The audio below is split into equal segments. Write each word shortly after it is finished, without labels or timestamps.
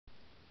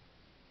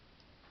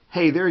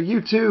Hey there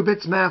YouTube,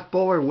 it's Math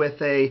Bowler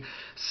with a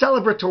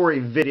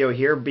celebratory video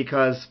here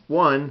because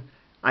one,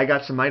 I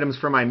got some items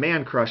for my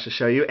man crush to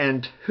show you,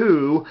 and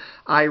two,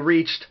 I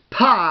reached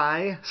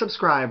pi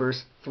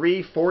subscribers,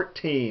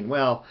 314.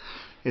 Well,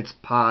 it's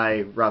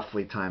pi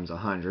roughly times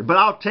 100, but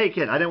I'll take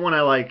it. I didn't want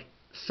to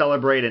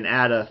celebrate and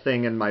add a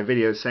thing in my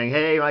video saying,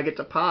 hey, when I get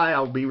to pi,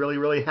 I'll be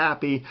really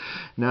happy.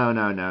 No.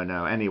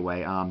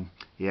 Anyway,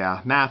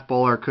 yeah, Math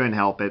Bowler, couldn't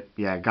help it.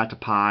 Yeah, got to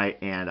pi,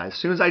 and as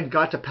soon as I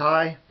got to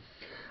pi,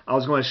 I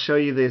was going to show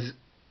you these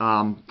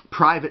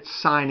private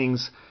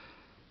signings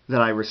that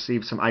I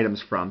received some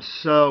items from.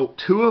 So,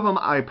 two of them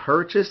I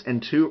purchased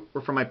and two were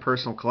from my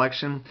personal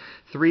collection.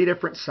 3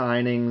 different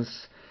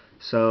signings.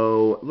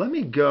 So, let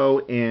me go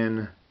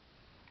in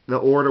the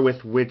order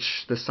with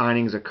which the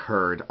signings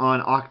occurred.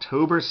 On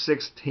October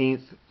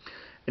 16th,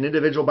 an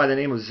individual by the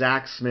name of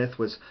Zac Smith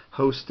was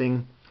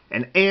hosting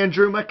an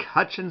Andrew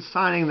McCutchen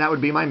signing. That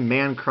would be my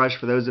man crush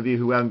for those of you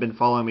who haven't been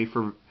following me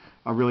for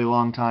a really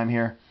long time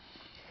here.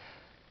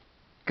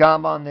 Got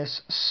him on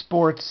this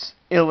Sports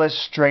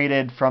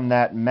Illustrated from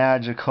that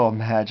magical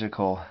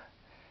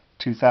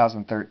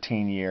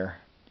 2013 year.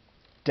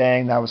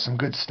 Dang, that was some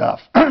good stuff.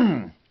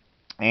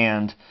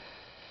 And,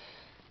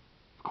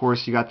 of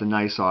course, you got the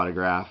nice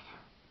autograph.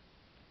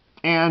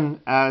 And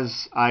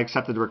as I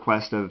accepted the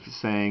request of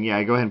saying,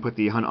 yeah, go ahead and put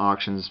the Hunt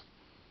Auctions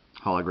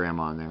hologram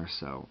on there.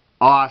 So,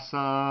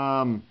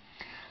 awesome!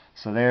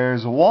 So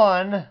there's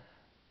one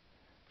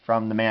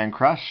from the man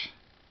crush.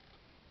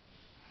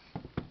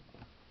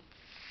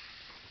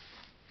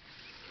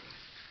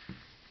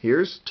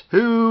 Here's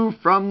 2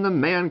 from the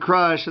man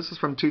crush. This is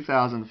from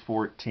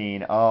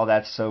 2014. Oh,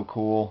 that's so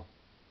cool.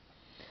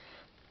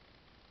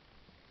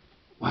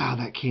 Wow,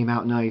 that came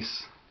out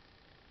nice.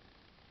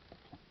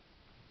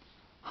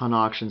 Hunt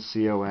Auction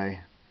COA.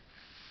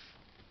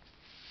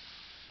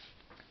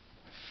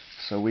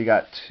 So we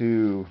got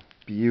 2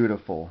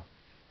 beautiful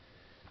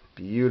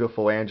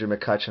Andrew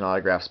McCutchen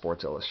autographed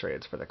Sports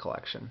Illustrateds for the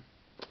collection.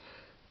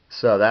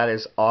 So that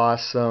is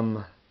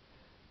awesome.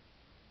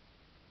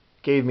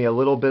 Gave me a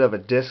little bit of a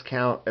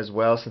discount as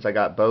well since I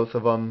got both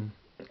of them,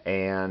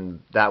 and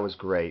that was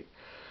great.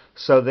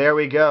 So there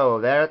we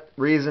go. That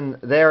reason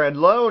there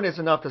alone is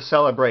enough to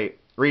celebrate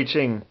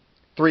reaching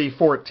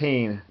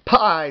 314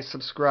 pi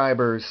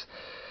subscribers.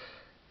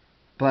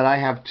 But I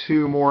have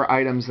 2 more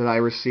items that I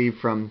received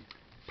from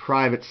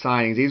private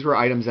signings. These were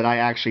items that I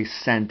actually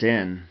sent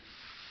in.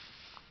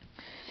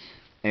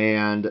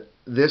 And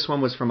this one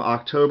was from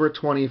October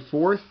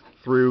 24th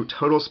through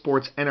Total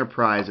Sports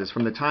Enterprises.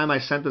 From the time I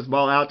sent this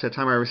ball out to the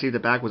time I received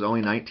it back was only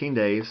 19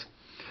 days.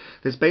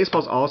 This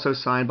baseball is also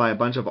signed by a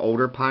bunch of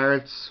older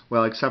Pirates,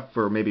 well, except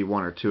for maybe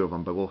 1 or 2 of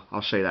them, but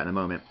I'll show you that in a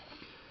moment.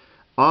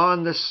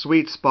 On the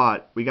sweet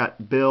spot, we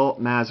got Bill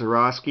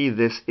Mazeroski.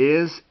 This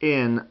is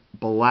in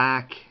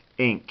black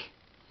ink,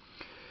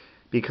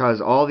 because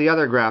all the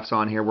other graphs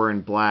on here were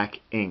in black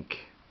ink.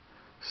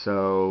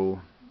 So,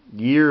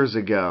 years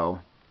ago,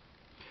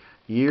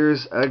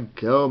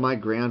 my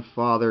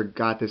grandfather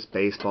got this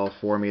baseball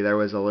for me. There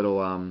was a little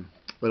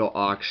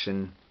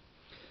auction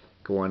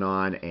going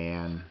on,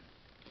 and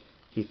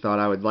he thought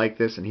I would like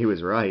this, and he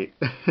was right.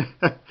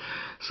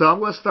 So I'm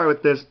going to start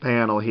with this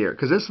panel here,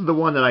 because this is the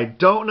one that I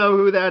don't know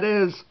who that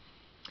is.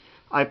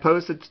 I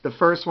posted the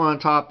first one on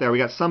top there. We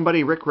got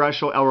somebody, Rick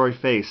Russell, Elroy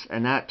Face,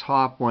 and that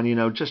top one,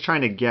 just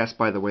trying to guess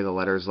by the way the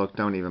letters look,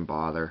 don't even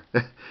bother.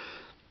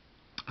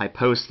 I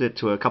posted it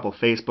to a couple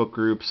Facebook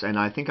groups, and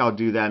I think I'll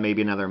do that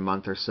maybe another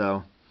month or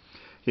so,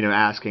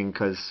 asking,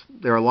 because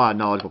there are a lot of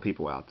knowledgeable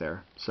people out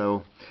there.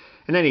 So,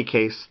 in any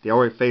case, the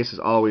Elroy Face is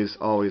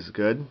always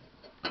good.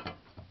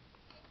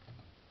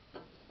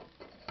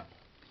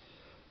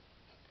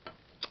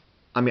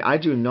 I mean, I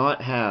do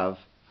not have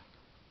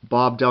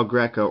Bob Del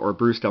Greco or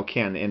Bruce Del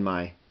Cannon in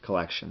my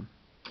collection.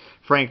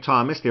 Frank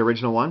Thomas, the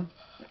original one,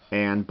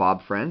 and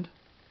Bob Friend.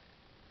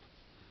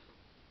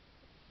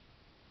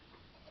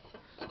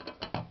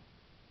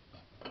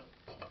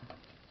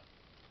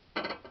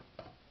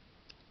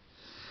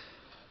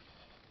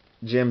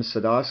 Jim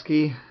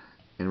Sadowski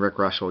and Rick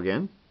Russell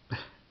again.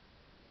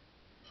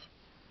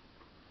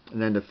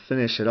 And then to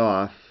finish it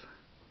off,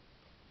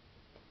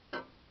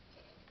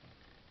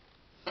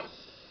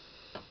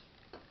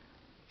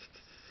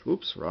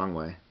 oops, wrong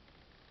way.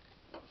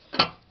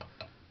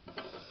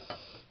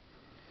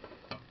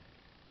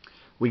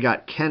 We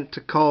got Kent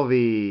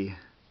Colvey,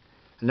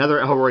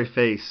 another Elroy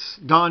Face,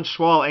 Don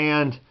Schwal,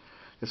 and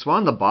this one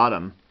on the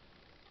bottom,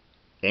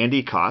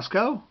 Andy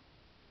Costco?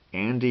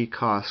 Andy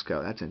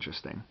Costco, that's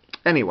interesting.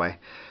 Anyway,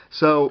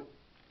 so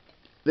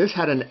this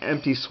had an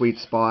empty sweet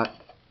spot.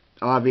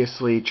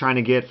 Obviously, trying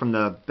to get from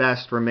the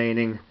best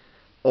remaining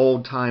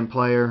old-time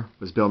player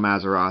was Bill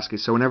Mazeroski.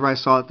 So whenever I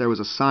saw that there was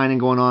a signing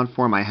going on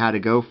for him, I had to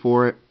go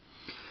for it.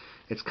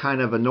 It's kind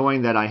of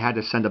annoying that I had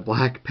to send a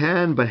black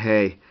pen, but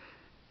hey,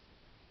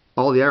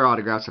 all the other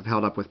autographs have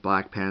held up with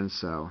black pens,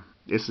 so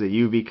this is a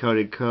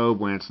UV-coated Kobe.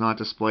 When it's not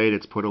displayed,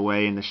 it's put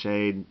away in the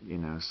shade,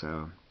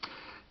 so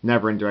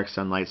never in direct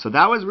sunlight. So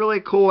that was really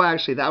cool,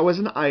 actually. That was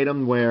an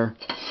item where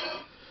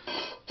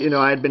you know,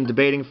 I had been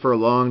debating for a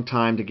long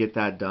time to get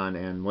that done,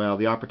 and, well,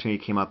 the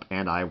opportunity came up,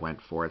 and I went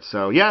for it.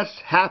 So, yes,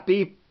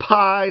 happy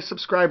Pi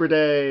subscriber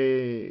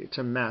day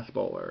to Math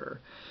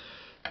Bowler.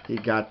 He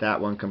got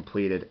that one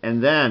completed.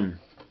 And then,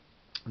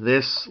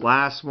 this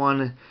last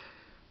one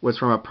was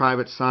from a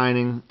private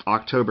signing,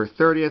 October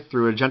 30th,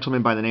 through a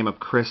gentleman by the name of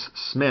Zac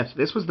Smith.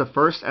 This was the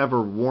first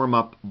ever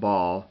warm-up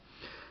ball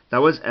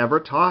that was ever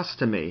tossed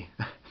to me.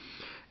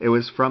 It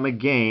was from a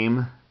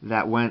game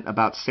that went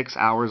about 6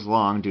 hours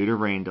long due to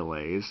rain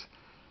delays.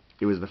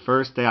 It was the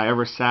first day I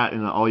ever sat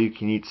in the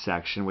all-you-can-eat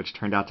section, which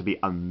turned out to be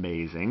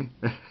amazing.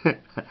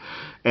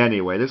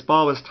 Anyway, this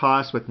ball was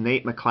tossed with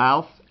Nate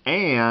McCutchen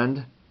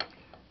and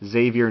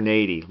Xavier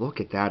Nady. Look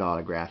at that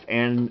autograph.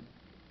 And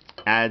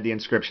add the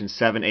inscription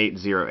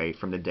 7808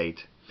 from the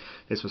date.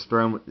 This was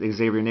thrown with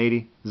Xavier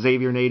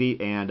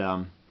Nady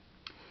and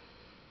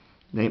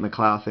Nate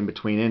McCutchen in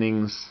between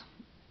innings.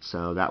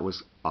 So that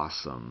was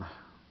awesome.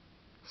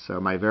 So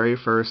my very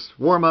first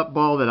warm-up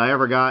ball that I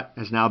ever got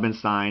has now been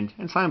signed,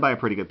 and signed by a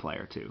pretty good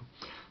player too.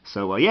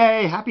 So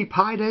yay, happy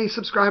Pi Day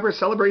subscriber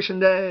celebration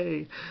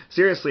day.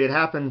 Seriously, it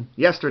happened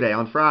yesterday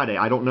on Friday.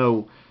 I don't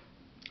know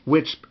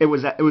which, it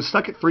was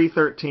stuck at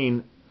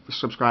 313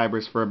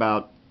 subscribers for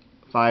about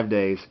 5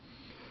 days.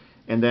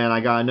 And then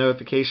I got a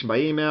notification by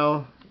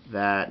email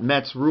that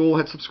Mets Rule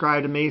had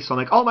subscribed to me. So I'm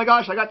like, oh my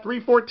gosh, I got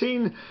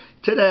 314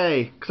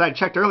 today. Because I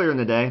checked earlier in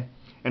the day.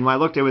 And when I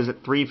looked, it was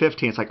at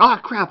 315. It's like, oh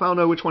crap, I don't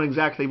know which one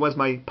exactly was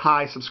my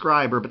Pi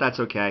subscriber, but that's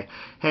okay.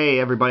 Hey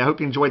everybody, I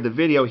hope you enjoyed the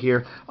video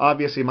here.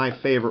 Obviously my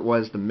favorite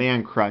was the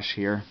Man Crush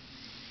here.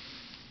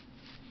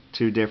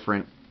 2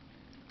 different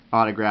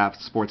autographed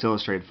Sports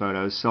Illustrated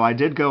photos. So I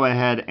did go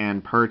ahead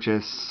and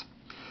purchase,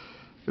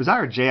 it was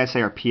either JSA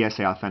or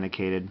PSA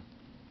authenticated,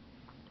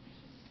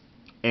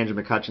 Andrew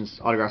McCutchen's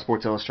autographed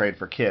Sports Illustrated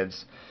for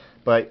kids.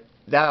 But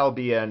that'll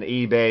be an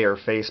eBay or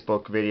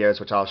Facebook videos,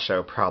 which I'll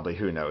show probably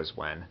who knows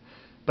when.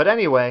 But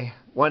anyway,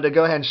 wanted to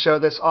go ahead and show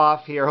this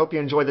off here. Hope you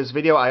enjoyed this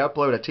video. I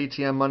upload a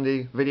TTM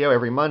Monday video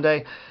every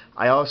Monday.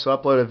 I also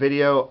upload a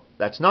video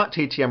that's not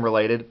TTM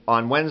related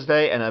on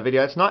Wednesday, and a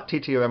video that's not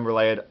TTM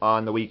related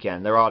on the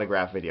weekend. They're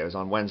autograph videos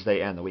on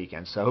Wednesday and the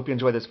weekend. So I hope you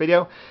enjoyed this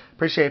video.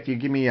 Appreciate it if you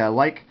give me a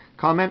like,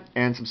 comment,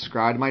 and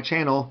subscribe to my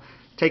channel.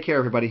 Take care,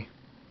 everybody.